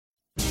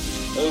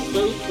a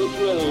fate which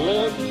will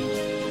live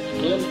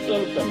in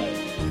infamy.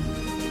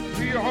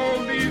 We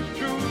hold these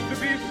truths to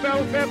be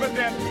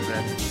self-evident.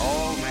 That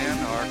all men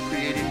are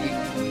created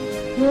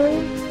equal.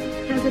 War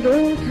has at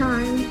all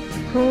times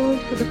called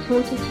for the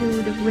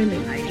fortitude of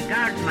women. I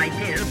regard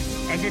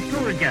myself as a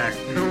soldier,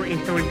 though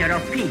a soldier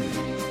of peace.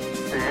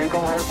 The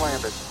Eagle has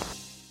landed.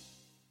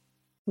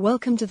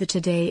 Welcome to the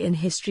Today in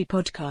History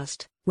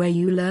podcast, where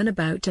you learn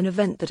about an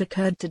event that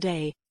occurred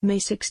today, May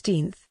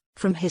 16th,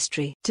 from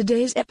history.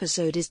 Today's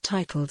episode is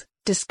titled,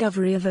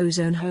 Discovery of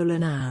Ozone Hole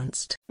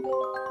Announced.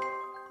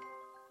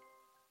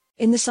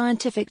 In the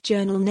scientific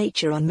journal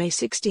Nature on May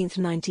 16,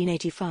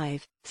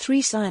 1985,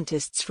 3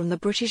 scientists from the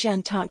British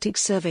Antarctic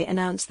Survey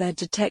announced their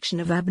detection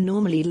of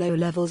abnormally low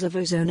levels of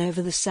ozone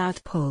over the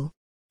South Pole.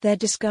 Their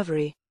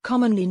discovery,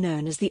 commonly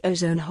known as the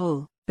ozone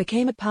hole,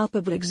 became a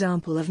palpable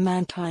example of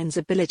mankind's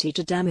ability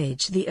to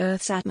damage the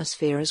Earth's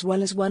atmosphere, as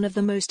well as one of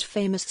the most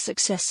famous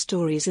success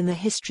stories in the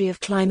history of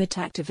climate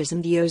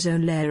activism. The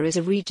ozone layer is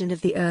a region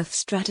of the Earth's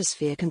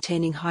stratosphere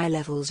containing high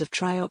levels of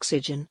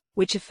trioxygen,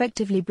 which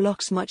effectively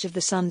blocks much of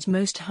the sun's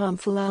most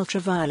harmful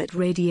ultraviolet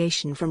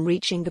radiation from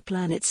reaching the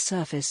planet's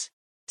surface.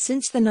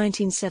 Since the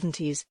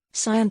 1970s,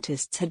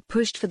 scientists had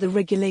pushed for the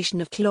regulation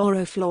of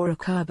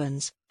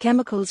chlorofluorocarbons,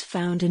 chemicals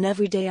found in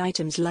everyday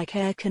items like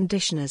air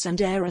conditioners and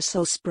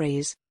aerosol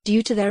sprays,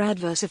 due to their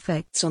adverse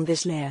effects on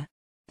this layer.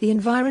 The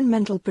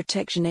Environmental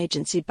Protection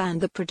Agency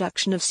banned the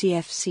production of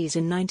CFCs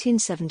in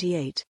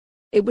 1978.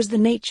 It was the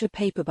Nature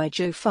paper by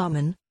Joe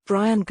Farman,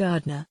 Brian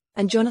Gardner,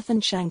 and Jonathan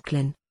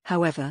Shanklin,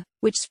 however,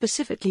 which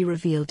specifically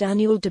revealed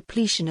annual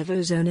depletion of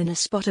ozone in a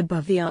spot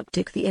above the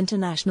Arctic. The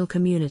international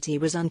community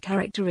was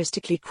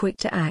uncharacteristically quick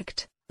to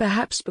act,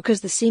 perhaps because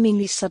the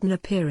seemingly sudden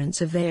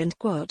appearance of a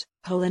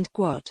hole in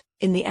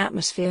the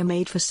atmosphere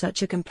made for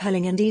such a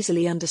compelling and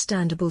easily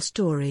understandable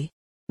story.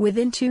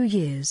 Within 2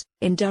 years,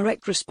 in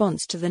direct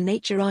response to the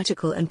Nature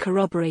article and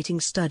corroborating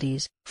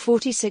studies,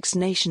 46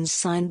 nations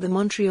signed the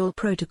Montreal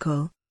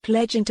Protocol,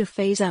 pledging to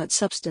phase out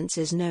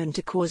substances known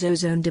to cause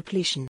ozone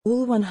depletion.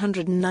 All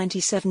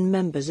 197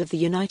 members of the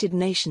United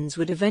Nations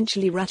would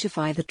eventually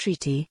ratify the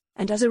treaty,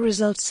 and as a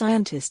result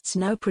scientists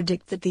now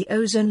predict that the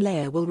ozone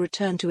layer will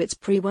return to its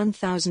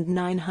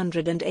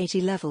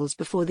pre-1980 levels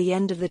before the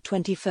end of the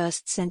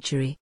 21st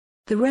century.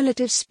 The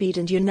relative speed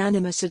and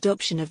unanimous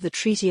adoption of the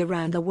treaty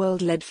around the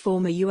world led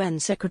former UN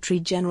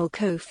Secretary-General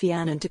Kofi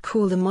Annan to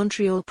call the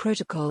Montreal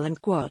Protocol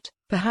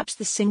perhaps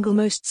the single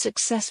most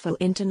successful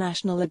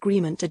international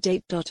agreement to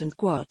date.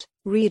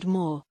 Read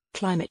more,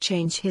 Climate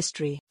Change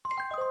History.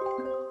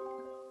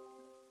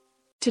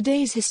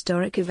 Today's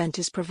historic event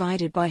is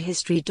provided by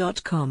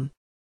History.com.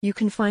 You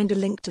can find a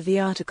link to the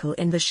article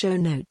in the show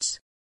notes.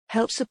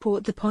 Help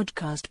support the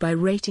podcast by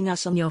rating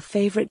us on your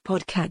favorite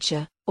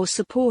podcatcher, or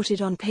support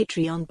it on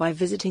Patreon by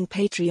visiting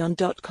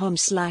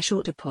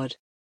patreon.com/autopod.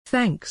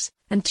 Thanks,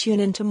 and tune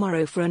in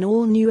tomorrow for an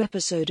all-new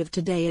episode of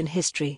Today in History.